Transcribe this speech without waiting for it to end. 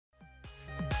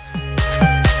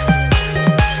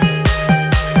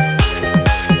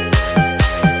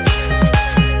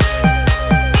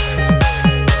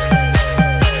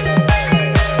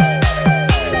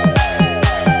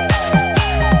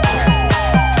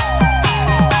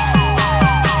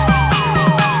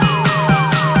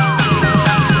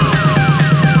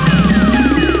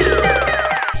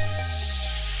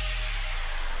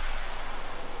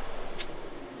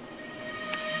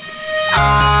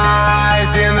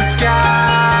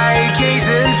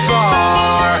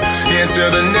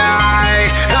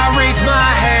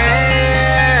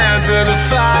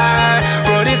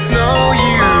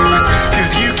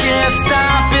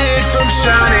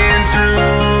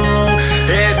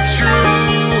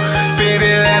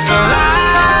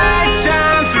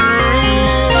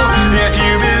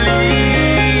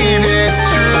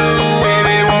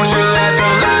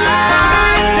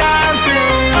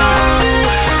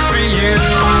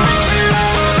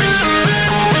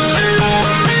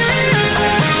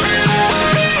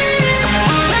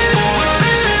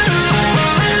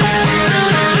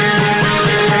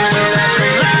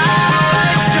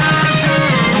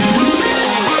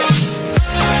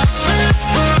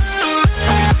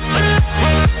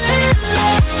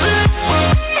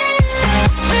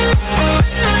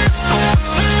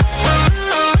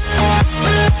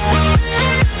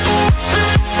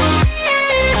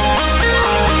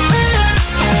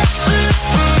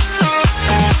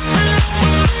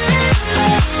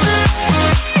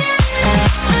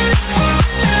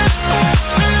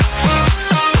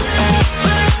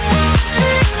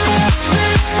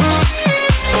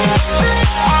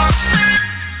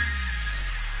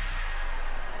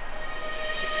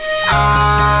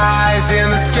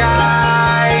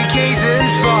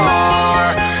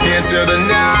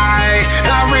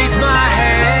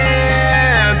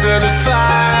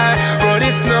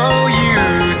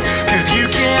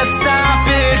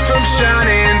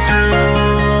shining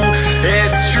through.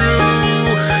 It's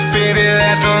true, baby,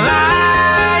 let the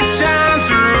light shine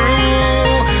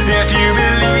through. If you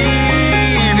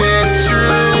believe it's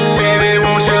true, baby,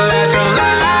 won't you let the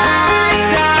light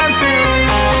shine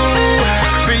through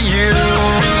for you,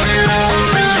 for you,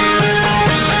 for you,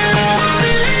 for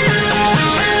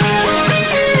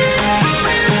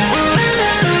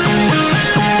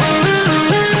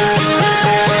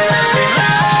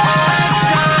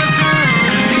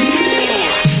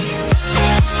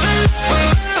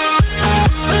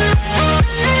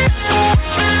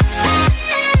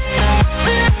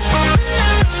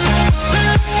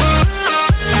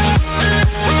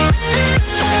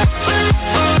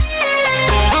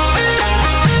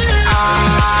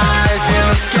eyes in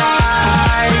the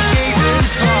sky, gazing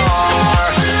far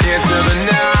into the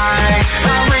night.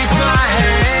 I raise my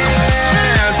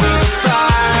hand to the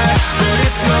fire, but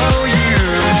it's no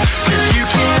use, 'cause you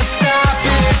can't stop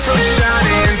it from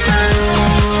shining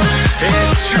through.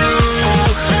 It's true,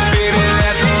 baby,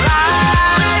 let the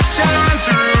light shine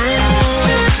through.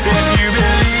 If you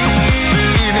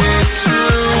believe it's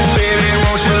true, baby,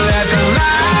 won't you let the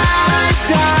light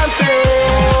shine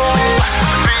through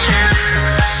for you.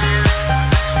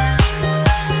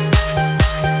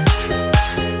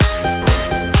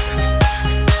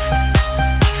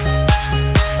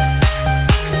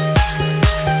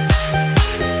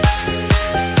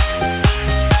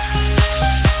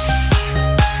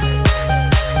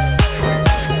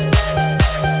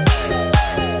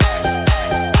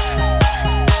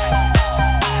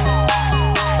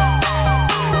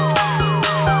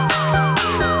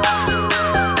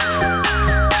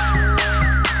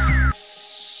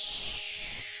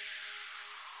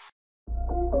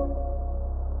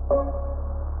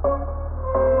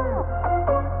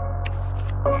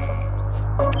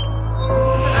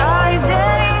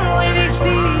 Rising with each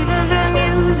beat of the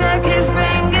music is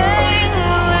bringing.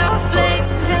 We're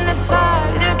flames in the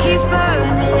fire that keeps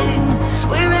burning.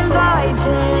 We're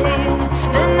inviting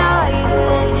the night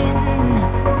in.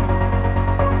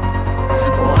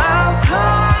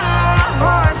 Welcome, my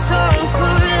heart so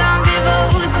full. I'm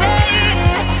devoting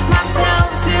myself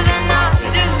to the night.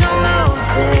 There's no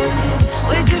motive.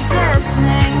 We're just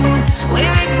listening.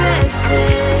 We're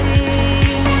existing.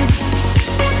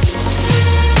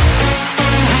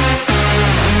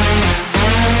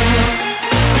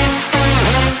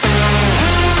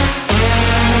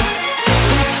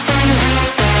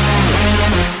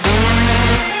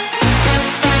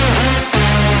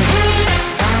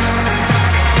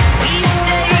 We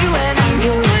stay where the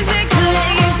music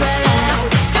plays, the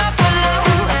louds drop below,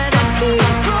 where the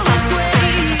people sway.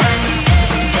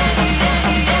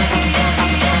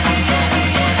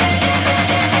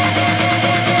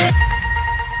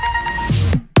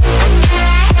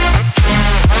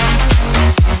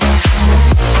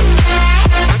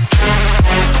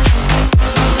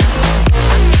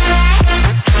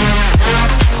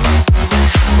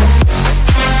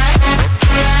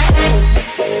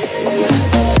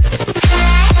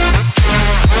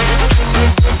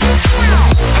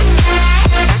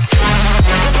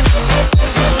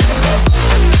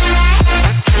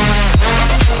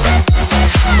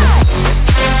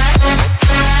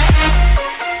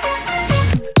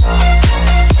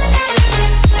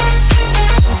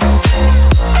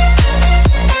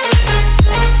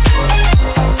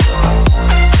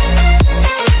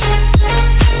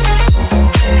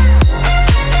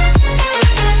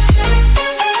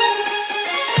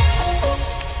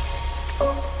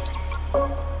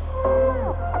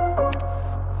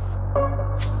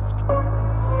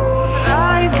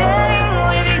 Rising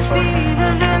with each beat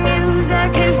of the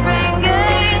music is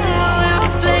bringing.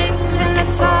 We're flames in the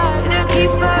fire that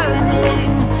keeps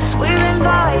burning. We're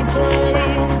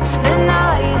inviting the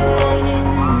night in.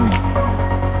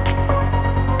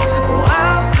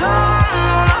 Welcome,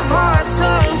 my heart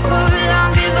so full.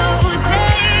 I'm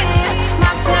devoting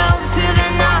myself to the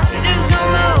night. There's no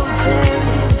motive.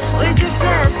 We're just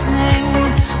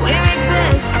listening.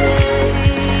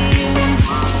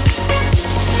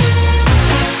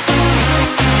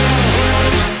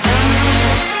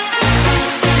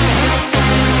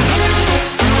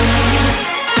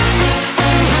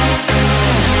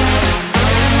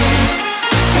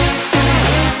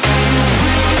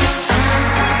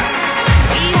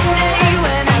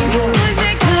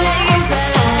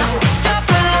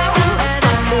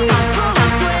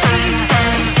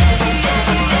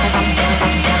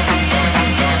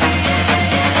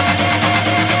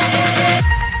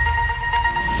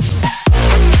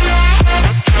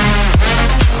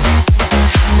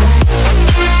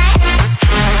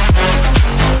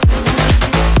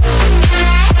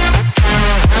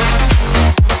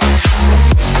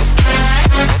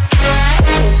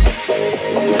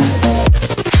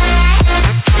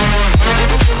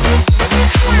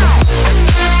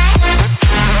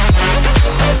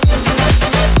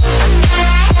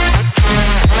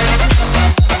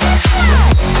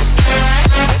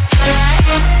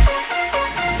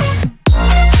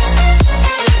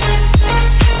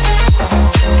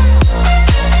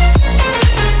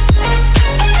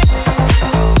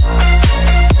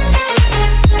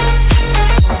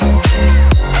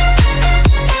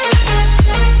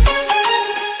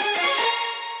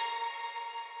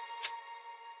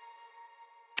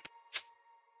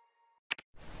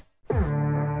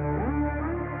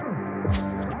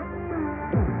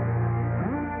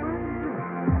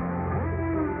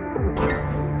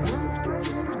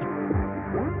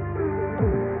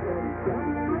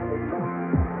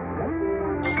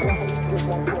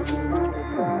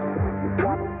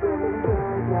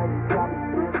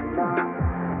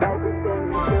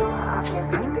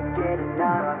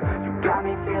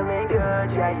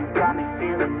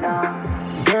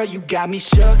 girl, you got me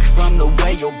shook from the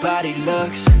way your body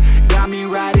looks. Got me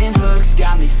riding hooks,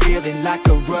 got me feeling like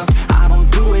a rook. I don't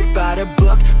do it by the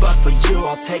book, but for you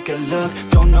I'll take a look.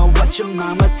 Don't know what your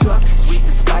mama took, sweet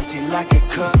and spicy like a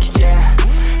cook, yeah.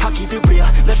 I'll keep it real,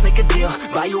 let's make a deal.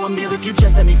 Buy you a meal if you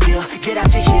just let me feel. Get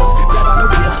out your heels, grab on the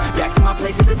wheel. Back to my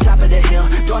place at the top of the hill.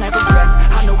 Don't have regrets,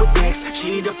 I know what's next.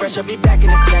 She need a fresh, I'll be back in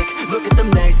a sec. Look at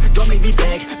them legs, don't make me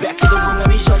beg. Back to the room, let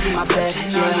me show you my bed.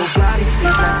 Yeah, your body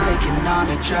feels like taking on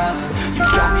a drug. You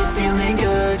got me feeling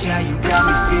good, yeah, you got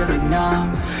me feeling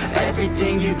numb.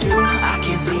 Everything you do, I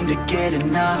can't seem to get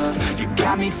enough. You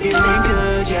got me feeling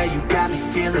good, yeah, you got me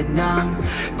feeling numb.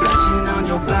 Touching on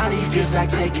your body feels like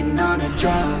taking on a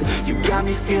drug. You got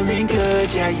me feeling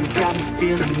good, yeah, you got me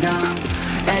feeling numb.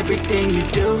 Everything you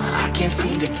do, I can't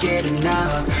seem to get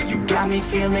enough. You got me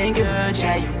feeling good,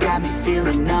 yeah, you got me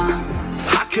feeling numb.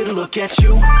 I could look at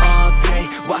you all day,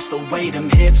 watch the way them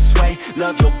hips sway.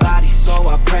 Love your body so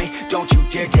I pray, don't you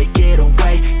dare take it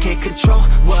away. Can't control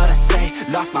what I say,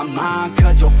 lost my mind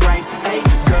cause your frame. Hey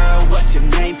girl, what's your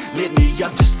name? Lit me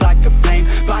up just like a flame.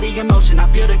 Body in motion,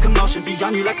 I feel the commotion,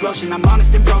 beyond you like lotion. I'm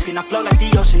honest and broken, I flow like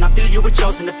the ocean. I feel you were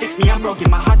chosen to fix me, I'm broken.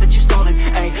 My heart that you stolen,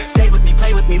 hey. Stay with me,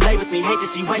 play with me, lay with me. Hate to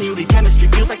see when you leave, chemistry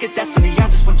feels like it's destiny. I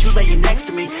just want you laying next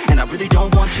to me, and I really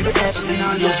don't want you to ever leave.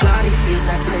 On your body feels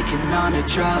like taking on a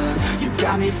drug. You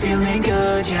got me feeling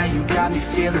good, yeah, you got me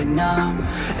feeling numb.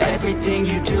 Everything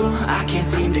you do, I can't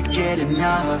seem to get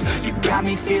enough. You got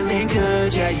me feeling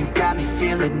good, yeah, you got me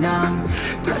feeling numb.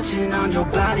 Touching on your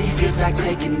body feels like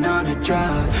taking on a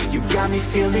drug. You got me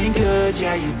feeling good,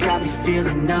 yeah, you got me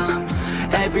feeling numb.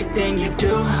 Everything you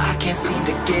do, I can't seem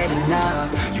to get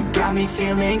enough. You got me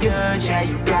feeling good, yeah,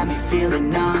 you got me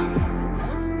feeling numb.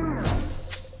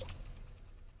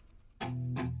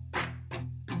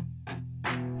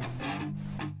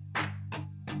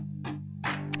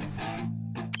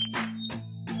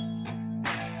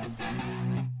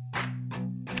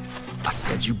 I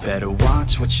said you better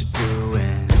watch what you're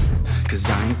doing, cause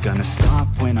I ain't gonna stop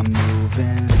when I'm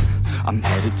moving. I'm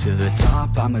headed to the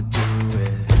top, I'ma do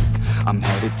it. I'm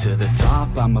headed to the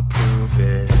top, I'ma prove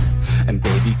it. And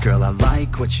baby girl, I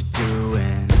like what you're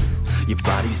doing. Your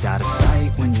body's out of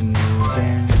sight when you're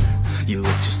moving. You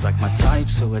look just like my type,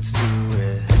 so let's do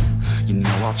it. You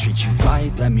know I'll treat you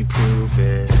right, let me prove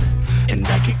it. And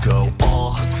I could go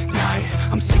all night,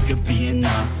 I'm sick of being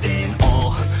nothing.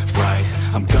 All right,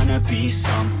 I'm gonna be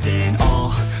something.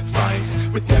 I'll fight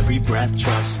with every breath,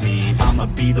 trust me. I'ma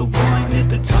be the one at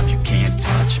the top, you can't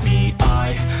touch me.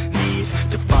 I need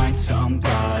to find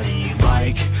somebody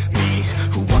like me,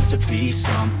 who wants to be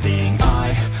something.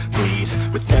 I bleed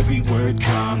with every word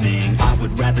coming. I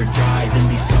would rather die than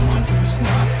be someone who's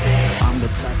nothing. I'm the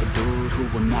type of dude who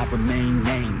will not remain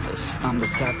nameless. I'm the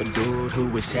type of dude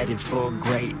who is headed for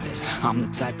greatness. I'm the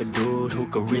type of dude who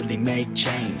could really make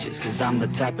changes, cause I'm the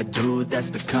type of dude that's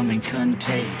becoming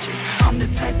contagious. I'm the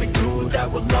type of dude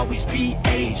that will always be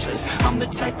ageless. I'm the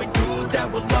type of dude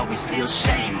that will always feel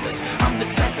shameless. I'm the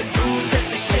type of dude that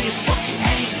they say is fucking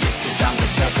heinous, cause I'm the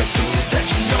type of dude that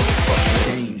you know is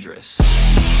fucking dangerous.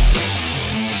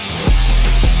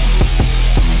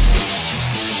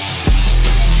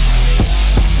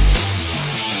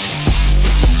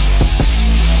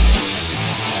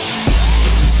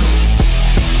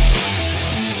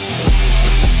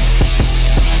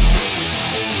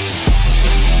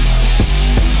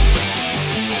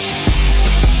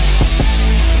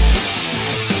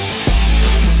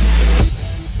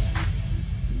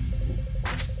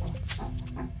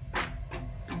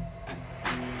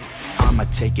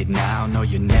 Take it now, no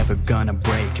you're never gonna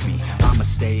break me. I'ma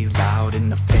stay loud in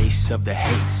the face of the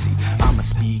hate. See, I'ma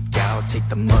speak out, take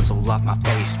the muzzle off my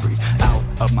face. Breathe out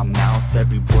of my mouth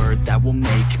every word that will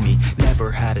make me.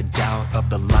 Never had a doubt of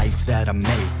the life that I'm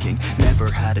making. Never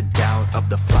had a doubt of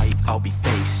the fight I'll be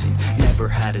facing. Never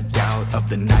had a doubt of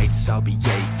the nights I'll be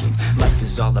aching. Life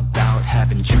is all about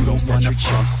having dreams that you're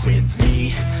chasing. With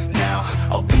me now,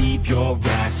 I'll leave your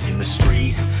ass in the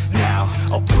street. Now,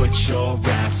 I'll put your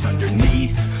ass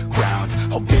underneath ground.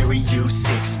 I'll bury you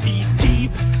 6 feet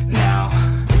deep now,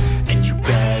 and you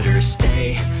better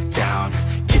stay down.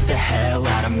 Get the hell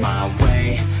out of my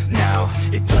way now.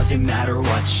 It doesn't matter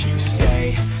what you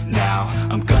say now.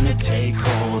 I'm gonna take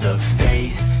hold of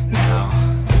fate now.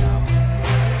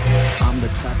 I'm the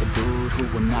type of dude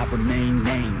who will not remain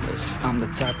nameless. I'm the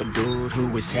type of dude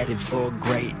who is headed for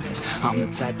greatness. I'm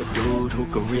the type of dude who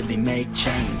could really make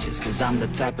changes, cause I'm the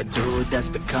type of dude that's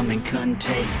becoming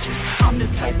contagious. I'm the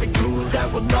type of dude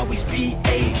that will always be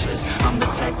ageless. I'm the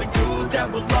type of dude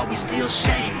that will always feel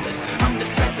shameless. I'm the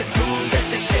type of dude that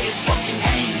they say is fucking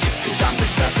heinous, cause I'm the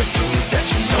type of dude that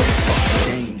you know is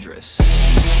fucking dangerous.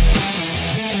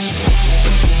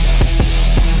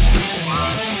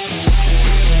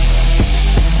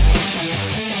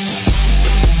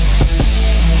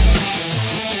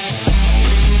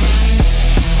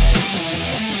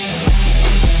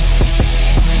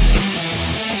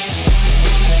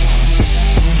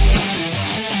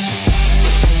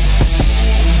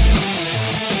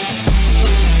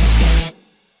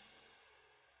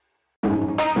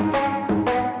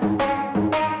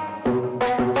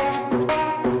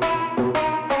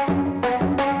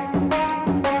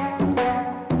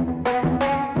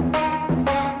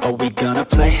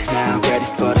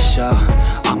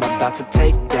 about to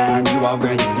take down, you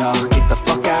already know. Get the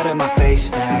fuck out of my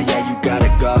face now, yeah, you gotta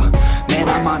go. Man,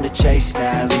 I'm on the chase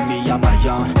now, leave me on my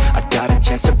own. I got a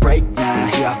chance to break now,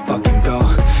 here I fucking go.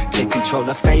 Take control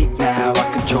of fate now, I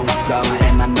control my flow.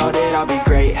 And I know that I'll be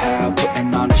great, how,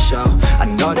 putting on a show. I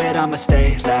know that I'ma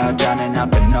stay loud, drowning out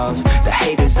the noise. The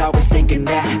haters always thinking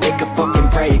that they could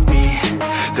fucking break me.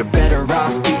 They're better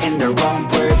off eating their own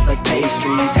words like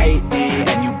pastries. Hate me,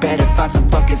 and you better find some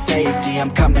fucking safety. I'm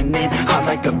coming in hot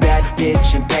like a bad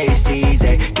bitch in pasties.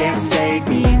 They can't save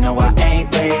me, no I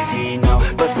ain't lazy, no.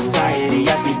 But society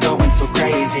has me going so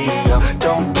crazy, yo.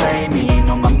 Don't blame me,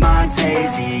 no my mind's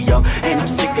hazy, yo. And I'm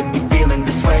sick of me feeling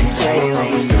this way daily. I'll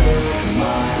always live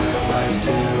my life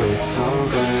till it's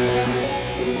over,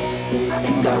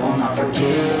 and I will not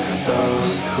forgive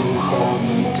those who hold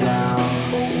me down.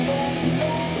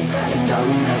 And I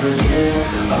will never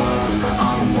give up,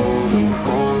 I'm moving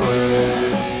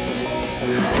forward.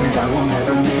 And I will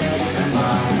never miss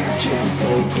my chance,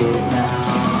 take it now.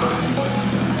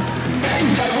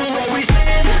 And I will always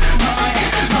live my life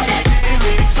till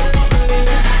it's over,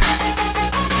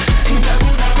 and I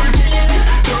will never give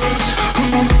those who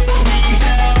hold me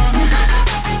down.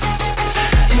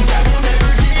 And I will never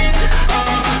give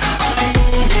up, I'm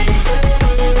moving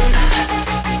forward.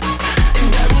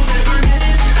 And I will never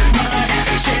miss my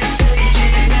chance, take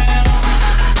it now.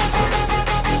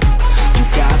 You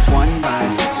got one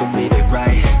life, so live it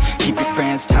right. Keep your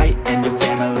friends tight and your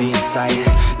family in sight.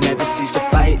 Never cease to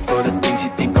fight for the things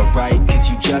you think are right, cause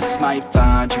you just might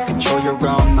find you control your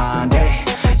own mind, eh?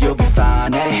 You'll be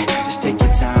fine, eh? Just take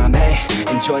your time, eh?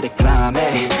 Enjoy the climb,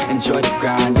 eh? Enjoy the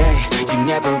grind, eh? You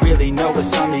never really know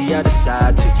what's on the other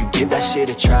side till you give that shit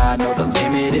a try. Know the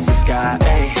limit is the sky,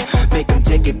 eh? Make them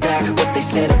take it back, what they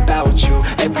said about you.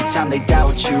 Every time they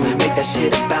doubt you, make that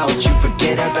shit about you.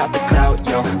 Forget about the clout,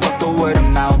 yo. Fuck the word of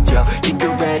mouth, yo. Keep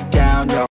your head down, yo.